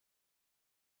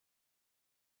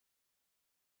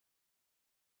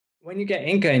When you get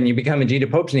Inca and you become a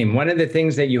JDPSN, one of the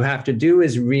things that you have to do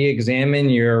is re-examine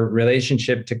your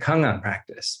relationship to kong-ans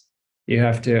practice. You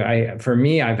have to, for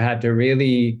me, I've had to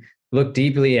really look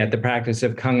deeply at the practice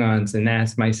of kong-ans and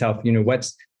ask myself,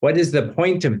 what is the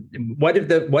point of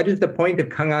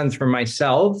kong-ans for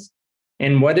myself?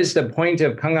 And what is the point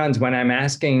of kong-ans when I'm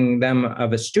asking them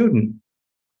of a student?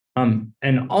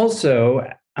 And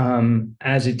also,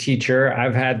 as a teacher,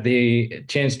 I've had the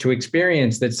chance to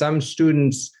experience that some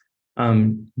students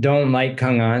don't like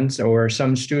kong-ans, or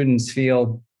some students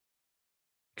feel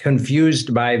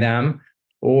confused by them,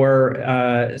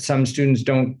 or some students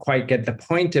don't quite get the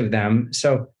point of them.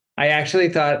 So I actually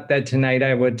thought that tonight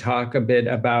I would talk a bit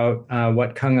about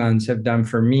what kong-ans have done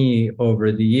for me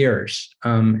over the years.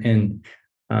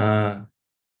 I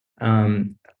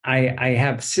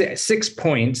have 6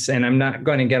 points, and I'm not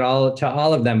going to get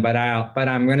all of them, but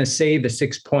I'm going to say the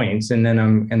 6 points, and then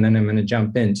I'm going to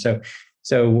jump in.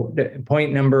 So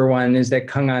point number one is that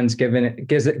kong-ans give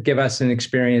us an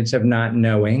experience of not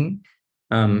knowing.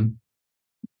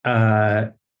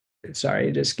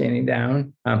 Sorry, just scanning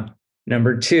down.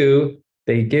 Number two,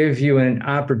 they give you an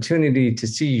opportunity to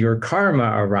see your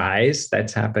karma arise.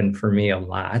 That's happened for me a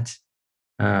lot.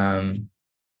 Number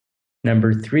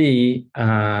three,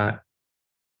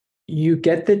 you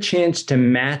get the chance to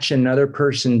match another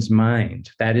person's mind.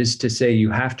 That is to say,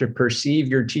 you have to perceive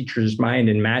your teacher's mind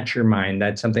and match your mind.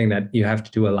 That's something that you have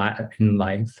to do a lot in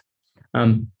life.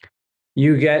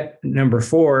 You get, number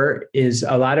four is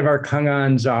a lot of our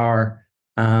kong-ans are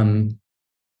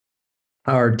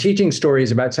teaching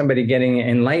stories about somebody getting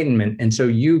enlightenment. And so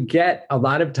you get a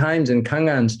lot of times in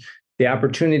kong-ans the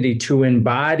opportunity to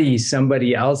embody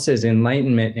somebody else's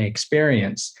enlightenment and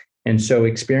experience. And so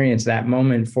experience that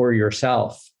moment for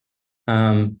yourself.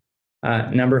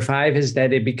 Number five is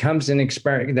that it becomes an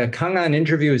experiment. The kong-ans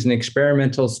interview is an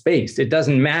experimental space. It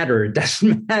doesn't matter. It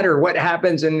doesn't matter what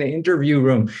happens in the interview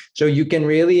room. So you can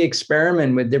really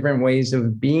experiment with different ways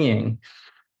of being.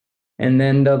 And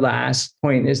then the last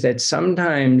point is that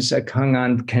sometimes a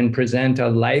kong-ans can present a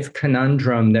life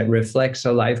conundrum that reflects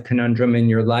a life conundrum in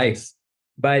your life,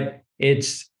 but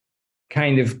it's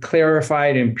kind of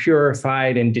clarified and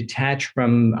purified and detached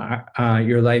from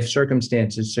your life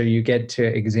circumstances. So you get to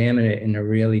examine it in a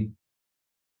really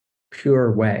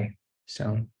pure way.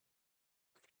 So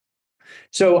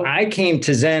I came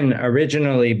to Zen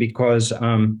originally because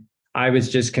I was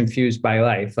just confused by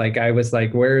life. Like I was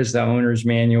like, where's the owner's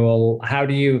manual? How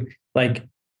do you, like,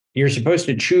 you're supposed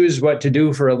to choose what to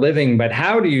do for a living, but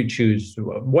how do you choose?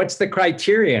 What's the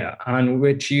criteria on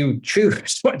which you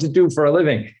choose what to do for a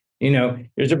living? You're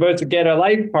supposed to get a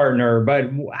life partner,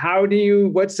 but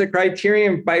what's the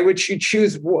criterion by which you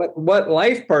choose what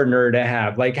life partner to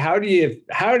have? Like, how do you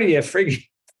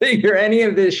figure any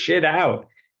of this shit out?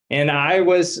 And I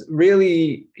was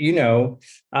really,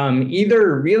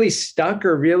 either really stuck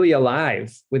or really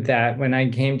alive with that when I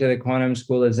came to the Quantum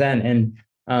School of Zen.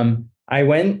 And I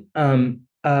went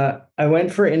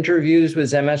for interviews with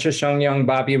Zen Master Songyeong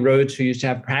Bobby Rhodes, who used to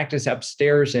have practice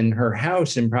upstairs in her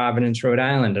house in Providence, Rhode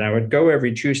Island. And I would go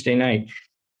every Tuesday night.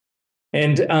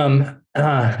 And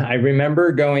I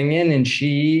remember going in, and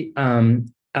she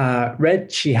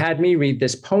had me read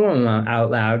this poem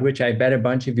out loud, which I bet a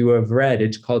bunch of you have read.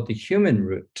 It's called The Human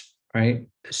Root, right?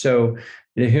 So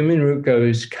the human root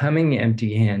goes, coming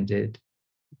empty-handed,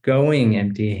 going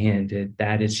empty-handed,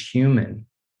 that is human.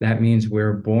 That means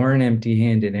we're born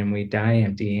empty-handed and we die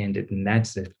empty-handed. And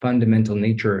that's the fundamental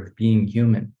nature of being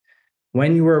human.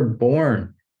 When you are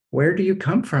born, where do you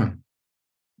come from?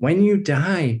 When you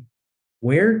die,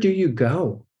 where do you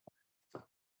go?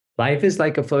 Life is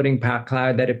like a floating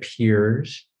cloud that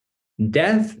appears.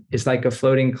 Death is like a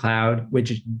floating cloud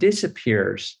which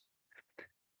disappears.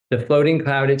 The floating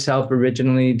cloud itself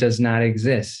originally does not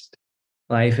exist.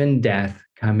 Life and death,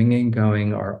 coming and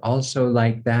going, are also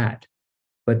like that.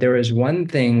 But there is one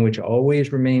thing which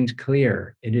always remains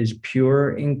clear. It is pure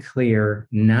and clear,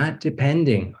 not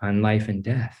depending on life and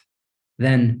death.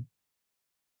 Then,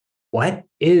 what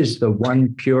is the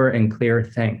one pure and clear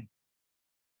thing?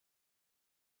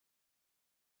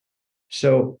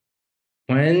 So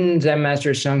when Zen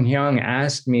Master Songhyang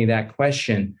asked me that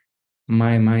question,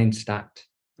 my mind stopped,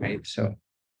 right? So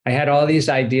I had all these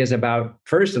ideas about,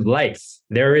 first, life.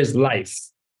 There is life.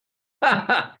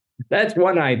 That's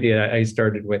one idea I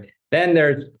started with. Then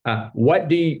there's what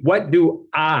do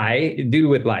I do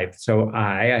with life? So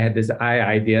I had this I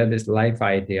idea, this life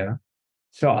idea.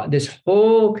 So this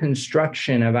whole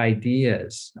construction of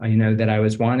ideas, that I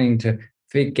was wanting to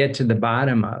get to the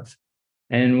bottom of.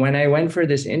 And when I went for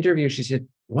this interview, she said,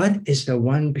 what is the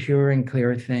one pure and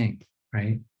clear thing,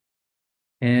 right?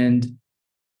 And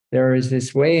there is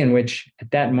this way in which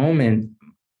at that moment,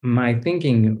 my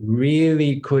thinking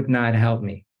really could not help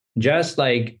me. Just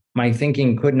like my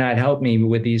thinking could not help me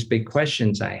with these big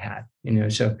questions I had,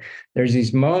 So there's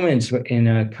these moments in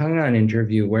a kong-an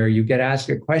interview where you get asked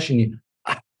a question,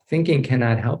 thinking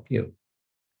cannot help you.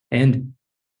 And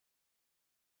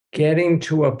getting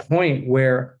to a point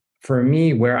where, for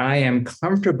me, where I am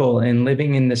comfortable in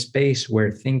living in the space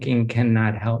where thinking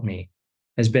cannot help me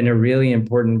has been a really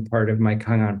important part of my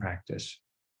kong-an practice.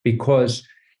 Because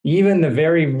even the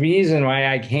very reason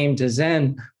why I came to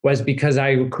Zen was because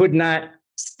I could not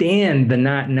stand the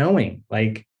not knowing.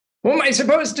 Like, who am I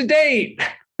supposed to date?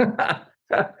 Like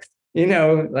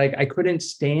I couldn't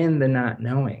stand the not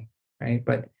knowing, right?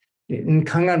 But in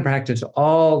kong-an practice,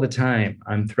 all the time,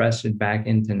 I'm thrusted back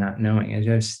into not knowing. And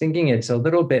I was thinking it's a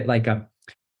little bit like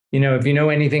if you know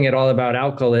anything at all about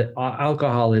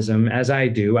alcoholism, as I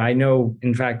do, I know,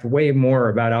 in fact, way more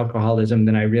about alcoholism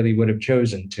than I really would have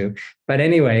chosen to. But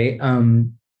anyway,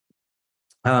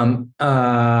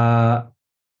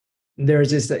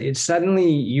 there's this, suddenly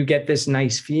you get this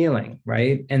nice feeling,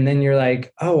 right? And then you're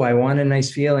like, oh, I want a nice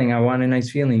feeling. I want a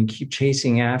nice feeling. You keep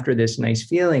chasing after this nice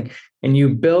feeling. And you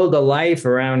build a life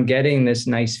around getting this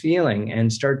nice feeling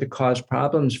and start to cause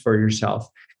problems for yourself.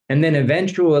 And then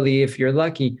eventually, if you're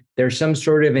lucky, there's some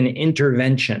sort of an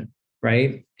intervention,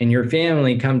 right? And your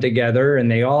family come together and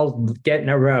they all get in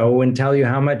a row and tell you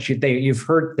how much you've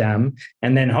hurt them.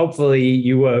 And then hopefully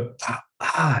you,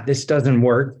 this doesn't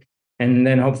work. And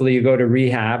then hopefully you go to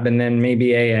rehab and then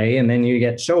maybe AA and then you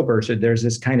get sober. So there's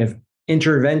this kind of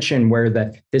intervention where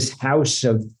this house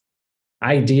of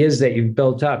ideas that you've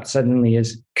built up suddenly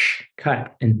is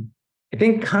cut. And I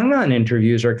think kong-an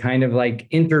interviews are kind of like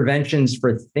interventions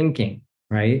for thinking,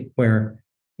 right? Where,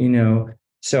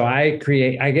 so I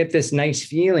get this nice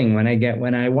feeling when I get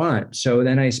what I want. So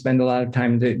then I spend a lot of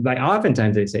time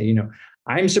oftentimes they say,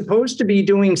 I'm supposed to be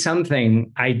doing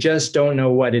something. I just don't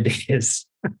know what it is.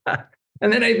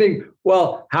 And then I think,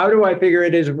 well, how do I figure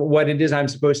what it is I'm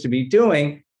supposed to be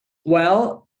doing?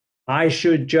 Well, I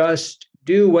should just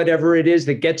do whatever it is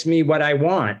that gets me what I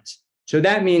want. So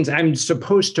that means I'm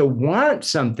supposed to want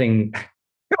something.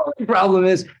 The only problem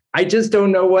is I just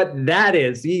don't know what that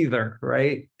is either,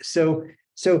 right? So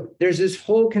there's this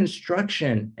whole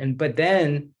construction. But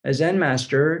then a Zen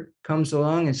master comes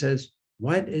along and says,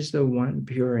 what is the one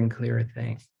pure and clear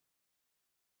thing?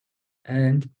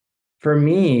 And for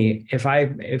me, if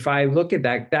I look at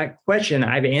that question,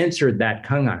 I've answered that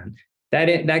kong-an.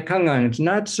 That kong-an, it's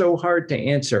not so hard to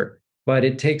answer, but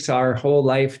it takes our whole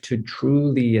life to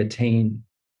truly attain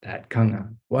that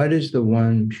kong-an. What is the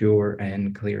one pure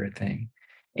and clear thing?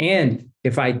 And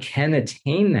if I can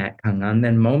attain that kong-an,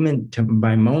 then moment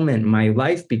by moment, my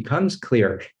life becomes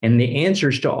clear. And the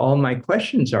answers to all my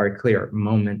questions are clear,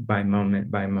 moment by moment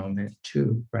by moment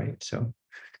too, right? So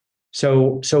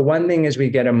one thing is we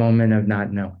get a moment of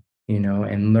not knowing,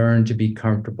 and learn to be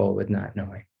comfortable with not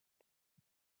knowing.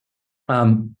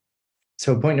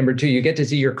 So point number 2, you get to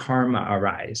see your karma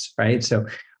arise, right? So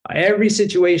every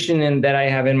situation that I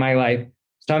have in my life,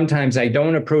 sometimes I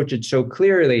don't approach it so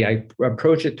clearly. I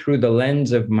approach it through the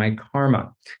lens of my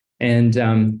karma.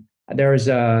 And there's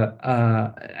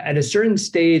at a certain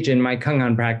stage in my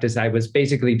kong-an practice, I was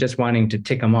basically just wanting to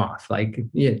tick them off, like,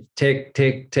 yeah, tick,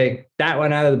 tick, tick, that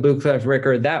one out of the Blue Cliff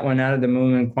Record, that one out of the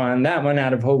Moon and Koan, that one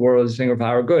out of Whole World is a Single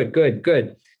Flower, good, good,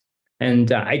 good.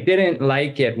 And I didn't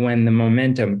like it when the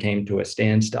momentum came to a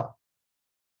standstill.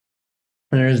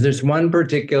 And there's this one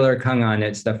particular kong-an,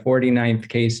 it's the 49th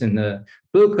case in the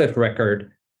Blue Cliff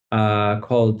Record,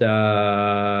 called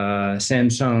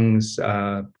Samsung's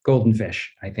Golden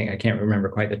Fish. I think I can't remember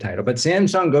quite the title, but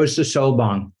Samsung goes to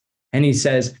Solbang and he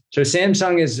says, so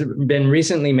Samsung has been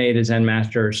recently made a Zen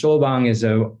master. Solbang is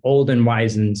an old and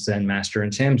wizened Zen master.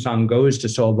 And Samsung goes to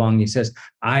Solbang. He says,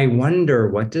 I wonder,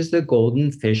 what does the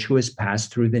golden fish who has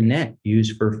passed through the net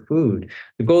use for food?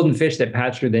 The golden fish that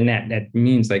passed through the net, that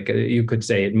means, like, you could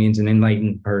say it means an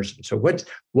enlightened person. So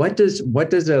what does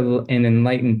an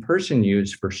enlightened person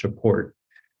use for support?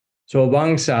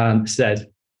 Solbang says,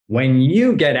 when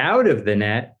you get out of the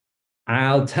net,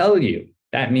 I'll tell you.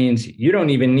 That means you don't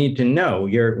even need to know.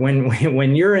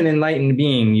 When you're an enlightened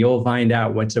being, you'll find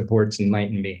out what supports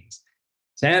enlightened beings.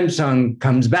 Samsung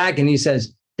comes back and he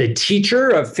says, the teacher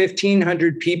of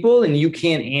 1,500 people, and you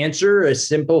can't answer a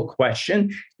simple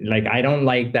question? Like, I don't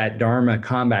like that Dharma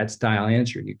combat style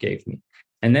answer you gave me.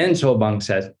 And then Solbang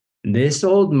says, this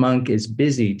old monk is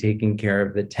busy taking care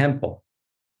of the temple.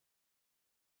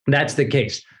 That's the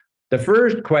case. The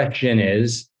first question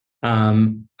is,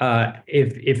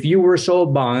 If you were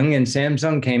sold bong and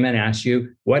Samsung came and asked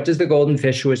you, what does the golden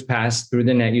fish who was passed through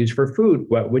the net use for food?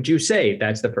 What would you say?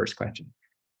 That's the first question.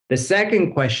 The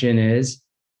second question is,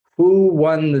 who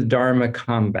won the Dharma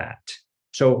combat?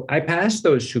 So I passed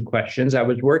those two questions. I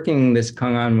was working this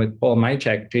kong-ans with Paul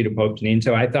Mychek, JDPSN,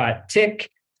 so I thought, tick.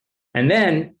 And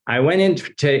then I went in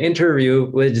to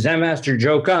interview with Zen Master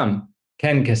Joe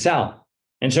Ken Cassell.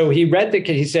 And so he read the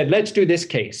case. He said, let's do this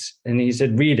case. And he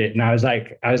said, read it. And I was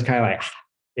kind of like,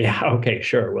 yeah, okay,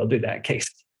 sure, we'll do that case.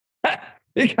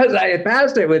 Because I had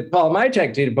passed it with Paul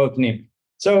Mychek, JDPSN.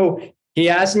 So he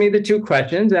asked me the two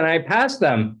questions and I passed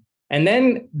them. And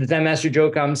then the Zen Master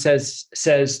Joe says,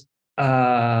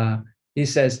 he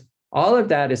says, all of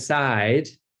that aside,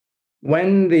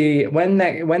 when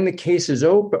the case is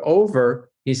over,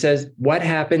 he says, what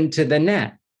happened to the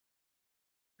net?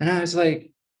 And I was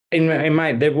like, in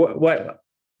my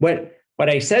what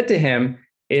I said to him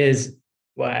is,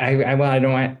 I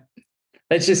don't want.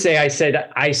 Let's just say I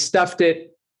said I stuffed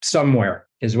it somewhere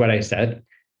is what I said,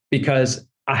 because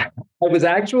I was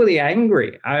actually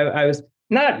angry. I was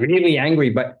not really angry,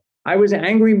 but I was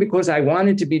angry because I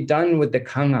wanted to be done with the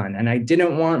kong-ans and I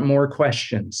didn't want more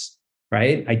questions.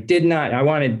 Right? I did not. I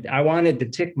wanted the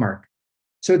tick mark.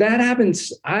 So that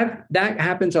happens. That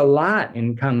happens a lot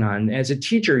in kong-ans. As a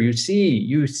teacher, you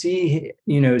see,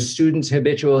 students'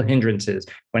 habitual hindrances.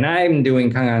 When I'm doing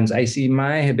kong-ans, I see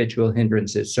my habitual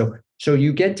hindrances. So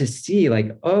you get to see,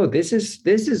 like, oh, this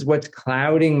is what's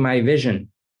clouding my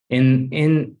vision in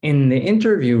the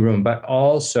interview room, but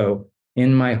also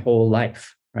in my whole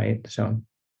life, right? So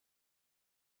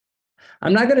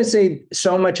I'm not going to say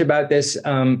so much about this,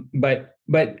 but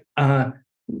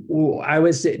I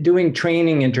was doing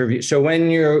training interviews. So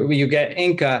when you get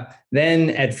Inca, then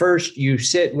at first you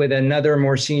sit with another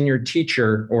more senior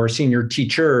teacher or senior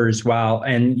teachers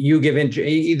and you give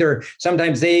either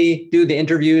sometimes they do the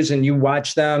interviews and you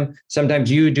watch them.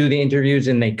 Sometimes you do the interviews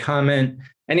and they comment.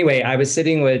 Anyway, I was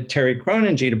sitting with Terry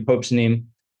Cronin, JDPSN,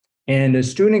 and a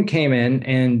student came in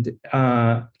and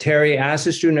Terry asked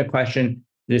the student a question.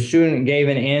 The student gave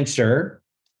an answer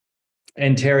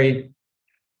and Terry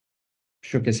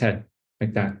shook his head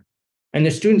like that. And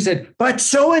the student said, but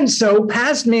so-and-so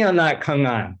passed me on that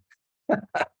kong-ans.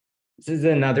 This is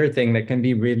another thing that can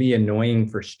be really annoying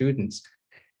for students.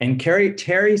 And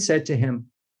Terry said to him,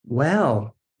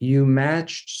 well, you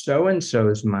matched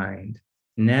so-and-so's mind.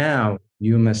 Now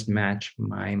you must match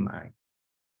my mind.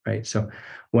 Right. So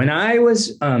when I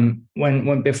was,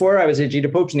 before I was at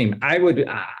JDPSN, I would,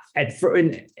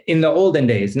 in the olden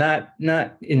days, not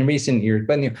in recent years,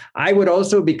 but I would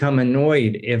also become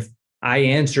annoyed if I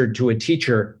answered to a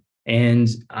teacher and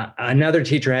another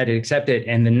teacher had to accept it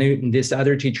and this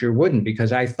other teacher wouldn't,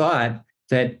 because I thought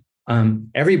that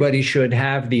everybody should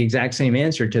have the exact same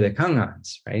answer to the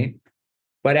kong-ans, right?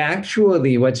 But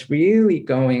actually what's really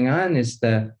going on is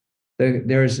the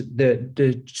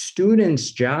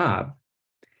student's job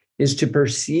is to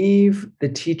perceive the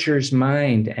teacher's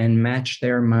mind and match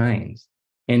their minds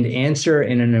and answer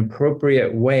in an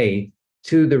appropriate way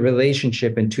to the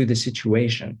relationship and to the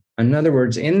situation. In other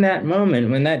words, in that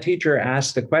moment, when that teacher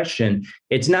asks the question,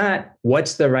 it's not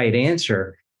what's the right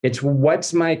answer, it's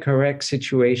what's my correct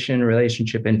situation,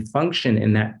 relationship, and function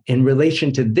in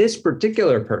relation to this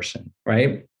particular person,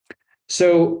 right?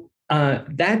 So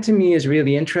that to me is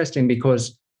really interesting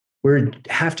because we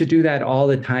have to do that all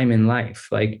the time in life.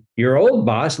 Like your old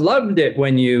boss loved it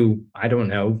when you, I don't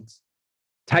know,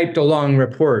 typed a long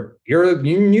report. Your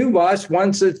new boss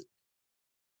wants a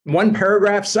one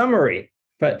paragraph summary,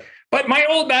 but my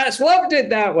old boss loved it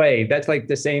that way. That's like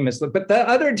the same as, but the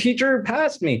other teacher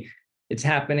passed me. It's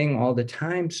happening all the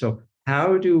time. So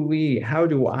how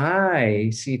do I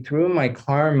see through my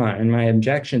karma and my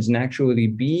objections and actually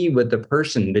be with the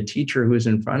person, the teacher who's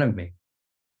in front of me?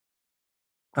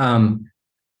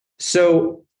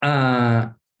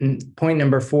 Point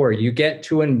number 4, you get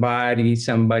to embody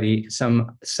some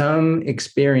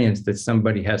experience that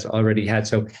somebody has already had.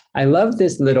 So I love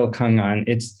this little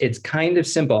kong-ans. It's kind of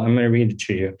simple. I'm going to read it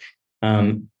to you.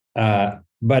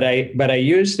 But I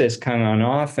use this kong-ans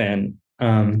often.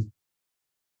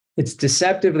 It's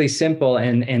deceptively simple,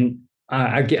 and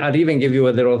I'll even give you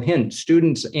a little hint.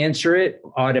 Students answer it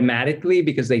automatically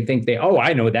because they think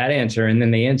I know that answer, and then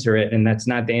they answer it, and that's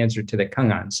not the answer to the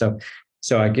kong-ans.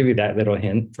 So I'll give you that little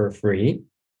hint for free.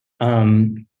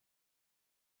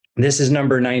 This is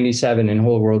number 97 in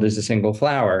Whole World is a Single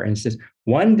Flower. And it says,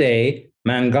 one day,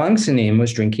 Mangongsanim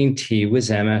was drinking tea with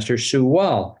Zen Master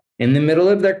Suwal. In the middle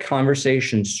of their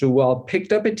conversation, Suwal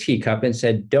picked up a teacup and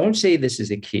said, don't say this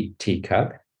is a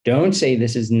teacup. Don't say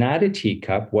this is not a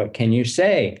teacup. What can you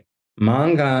say?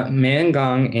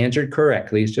 Mangong answered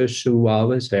correctly, so Suwa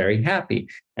was very happy.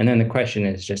 And then the question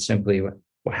is just simply,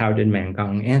 how did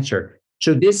Mangong answer?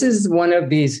 So this is one of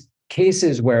these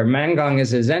cases where Mangong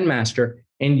is a Zen master,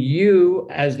 and you,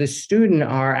 as the student,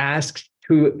 are asked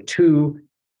to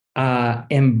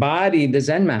embody the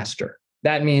Zen master.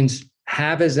 That means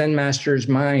have a Zen master's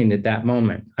mind at that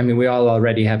moment. I mean, we all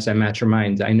already have Zen master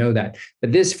minds. I know that.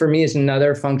 But this, for me, is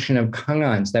another function of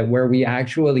kong-ans, that where we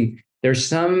actually, there's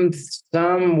some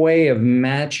way of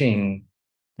matching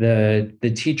the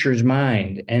teacher's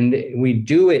mind. And we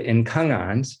do it in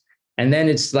kong-ans. And then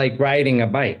it's like riding a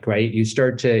bike, right? You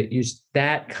start to use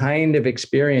that kind of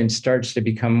experience starts to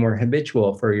become more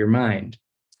habitual for your mind.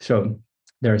 So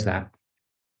there's that.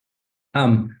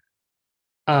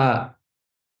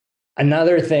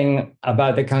 Another thing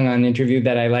about the Kong-an interview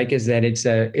that I like is that it's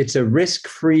a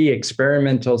risk-free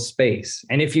experimental space.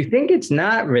 And if you think it's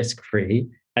not risk-free,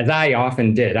 as I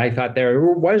often did, I thought there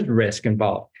was risk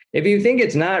involved. If you think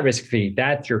it's not risk-free,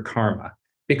 that's your karma.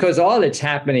 Because all that's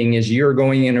happening is you're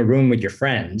going in a room with your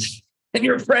friends, and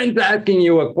your friend's asking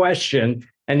you a question,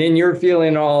 and then you're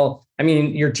feeling all, I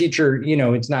mean, your teacher, you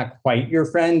know, it's not quite your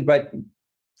friend, but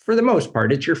for the most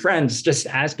part, it's your friends just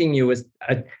asking you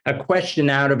a question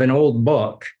out of an old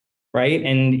book, right?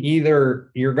 And either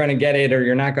you're going to get it or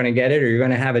you're not going to get it, or you're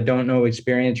going to have a don't know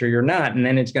experience or you're not. And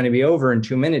then it's going to be over in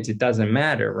 2 minutes. It doesn't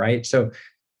matter, right? So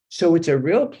it's a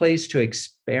real place to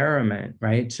experiment,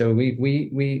 right? So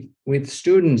we with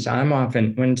students, I'm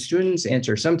often, when students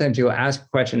answer, sometimes you'll ask a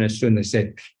question, a student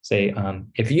say,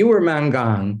 if you were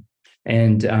Mangang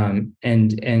and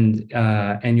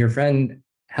your friend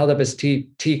held up his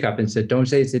teacup and said, don't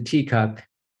say it's a teacup.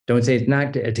 Don't say it's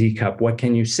not a teacup. What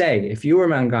can you say? If you were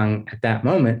Mangang at that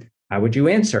moment, how would you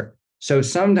answer? So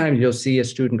sometimes you'll see a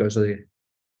student goes, and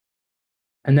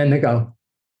then they go,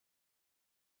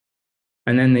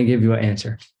 and then they give you an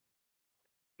answer.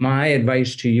 My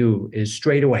advice to you is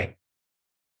straight away,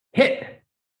 hit,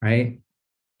 right?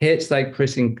 Hit's like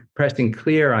pressing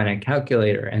clear on a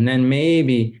calculator. And then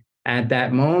maybe at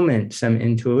that moment, some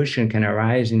intuition can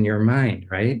arise in your mind,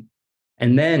 right?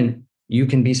 And then you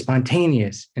can be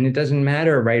spontaneous, and it doesn't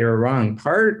matter right or wrong.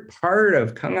 Part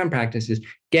of Kong-an practice is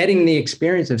getting the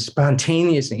experience of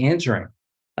spontaneous answering,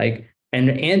 and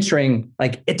answering,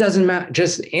 it doesn't matter,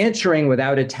 just answering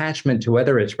without attachment to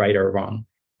whether it's right or wrong,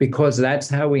 because that's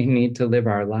how we need to live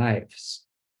our lives.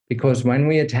 Because when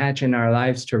we attach in our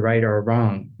lives to right or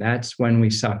wrong, that's when we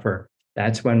suffer.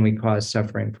 That's when we cause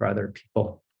suffering for other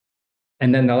people.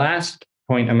 And then the last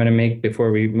point I'm going to make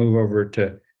before we move over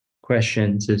to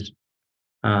questions is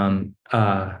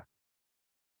that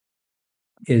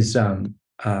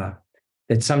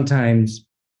sometimes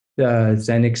the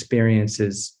Zen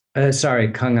experiences,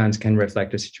 Kong-ans can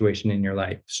reflect a situation in your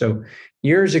life. So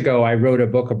years ago, I wrote a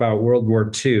book about World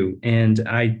War II, and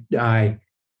I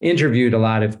interviewed a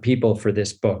lot of people for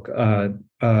this book,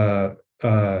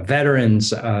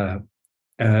 veterans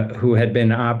who had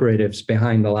been operatives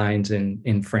behind the lines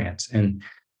in France. And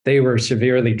they were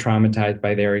severely traumatized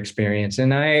by their experience.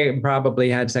 And I probably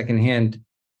had secondhand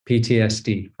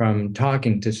PTSD from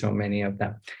talking to so many of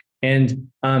them. And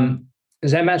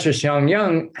Zen Master Xiang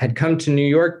Yang had come to New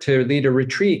York to lead a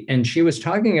retreat. And she was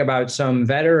talking about some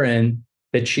veteran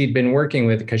that she'd been working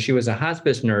with because she was a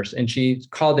hospice nurse, and she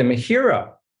called him a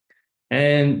hero.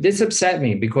 And this upset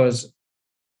me because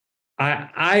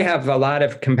I have a lot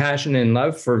of compassion and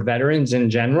love for veterans in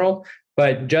general,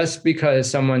 but just because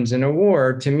someone's in a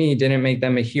war, to me, didn't make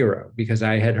them a hero, because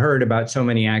I had heard about so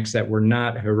many acts that were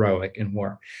not heroic in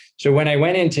war. So when I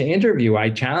went into interview, I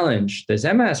challenged the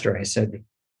Zen master. I said,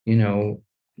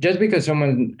 just because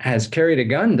someone has carried a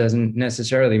gun doesn't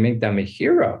necessarily make them a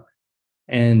hero.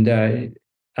 And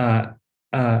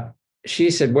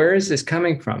she said, where is this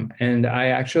coming from? And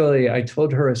I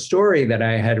told her a story that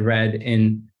I had read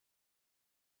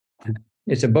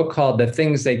it's a book called The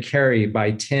Things They Carry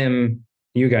by Tim.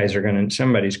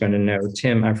 Somebody's going to know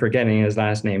Tim. I'm forgetting his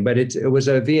last name, but it was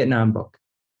a Vietnam book.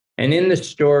 And in the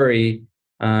story,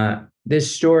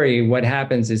 what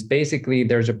happens is basically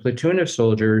there's a platoon of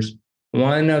soldiers.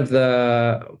 One of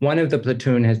the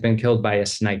platoon has been killed by a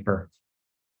sniper.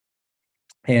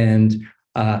 And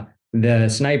they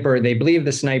believe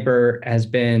the sniper has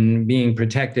been being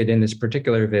protected in this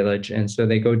particular village. And so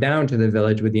they go down to the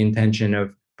village with the intention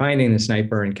of finding the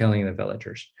sniper and killing the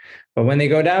villagers. But when they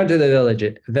go down to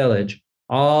the village,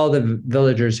 all the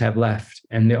villagers have left.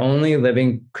 And the only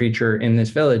living creature in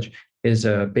this village is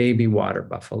a baby water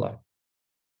buffalo.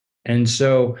 And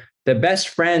so the best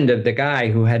friend of the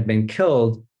guy who had been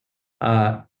killed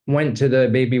went to the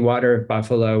baby water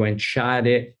buffalo and shot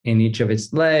it in each of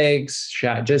its legs,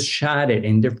 just shot it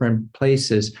in different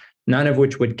places, none of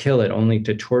which would kill it, only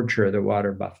to torture the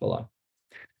water buffalo.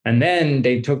 And then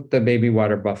they took the baby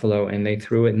water buffalo and they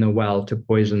threw it in the well to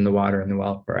poison the water in the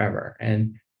well forever.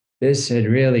 And this had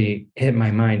really hit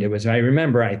my mind. I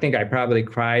remember, I think I probably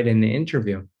cried in the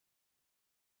interview.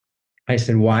 I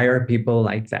said, why are people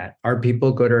like that? Are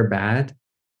people good or bad?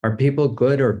 Are people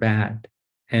good or bad?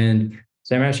 And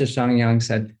Zen Master Songyang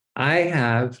said, I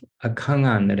have a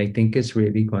kong-ans that I think is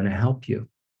really going to help you.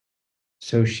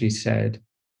 So she said,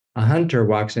 a hunter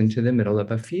walks into the middle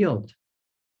of a field.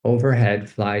 Overhead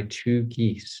fly 2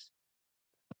 geese.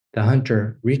 The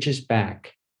hunter reaches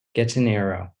back, gets an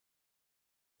arrow,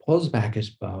 pulls back his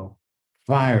bow,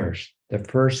 fires. The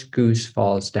first goose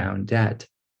falls down dead.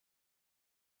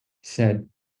 He said,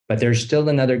 but there's still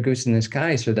another goose in the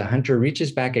sky. So the hunter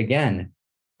reaches back again,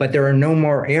 but there are no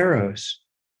more arrows.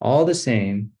 All the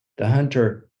same, the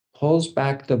hunter pulls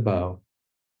back the bow,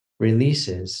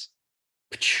 releases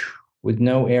with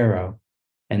no arrow,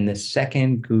 and the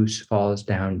second goose falls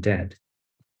down dead.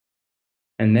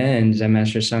 And then Zen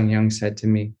Master Songyang said to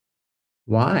me,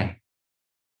 why?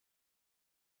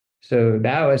 So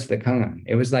that was the kong-ans.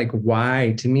 It was like,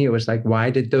 why? To me, it was like, why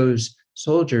did those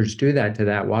soldiers do that to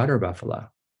that water buffalo?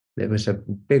 It was a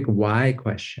big why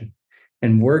question.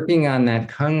 And working on that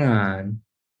kong-ans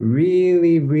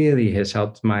really, really has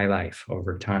helped my life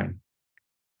over time.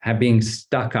 Being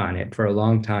stuck on it for a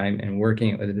long time and working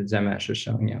it with the Zen Master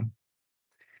Songyang.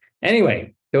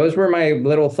 Anyway, those were my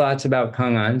little thoughts about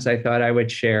kong-ans I thought I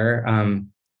would share.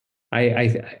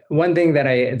 One thing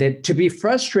that to be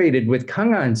frustrated with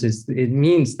kong-ans is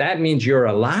that means you're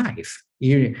alive.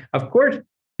 Of course,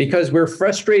 because we're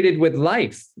frustrated with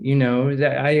life.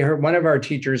 That I heard one of our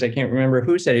teachers, I can't remember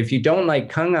who, said, if you don't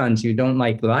like kong-ans, you don't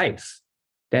like life.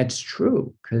 That's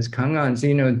true, because kong-ans,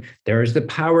 there's the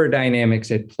power dynamics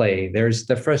at play. There's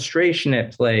the frustration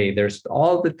at play. There's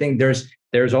all the things.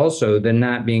 There's also the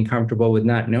not being comfortable with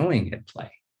not knowing at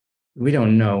play. We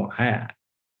don't know.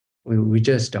 We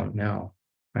just don't know,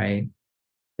 right?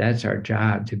 That's our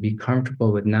job, to be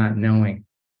comfortable with not knowing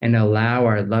and allow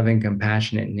our loving,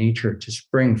 compassionate nature to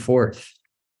spring forth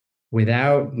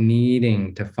without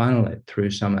needing to funnel it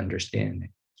through some understanding.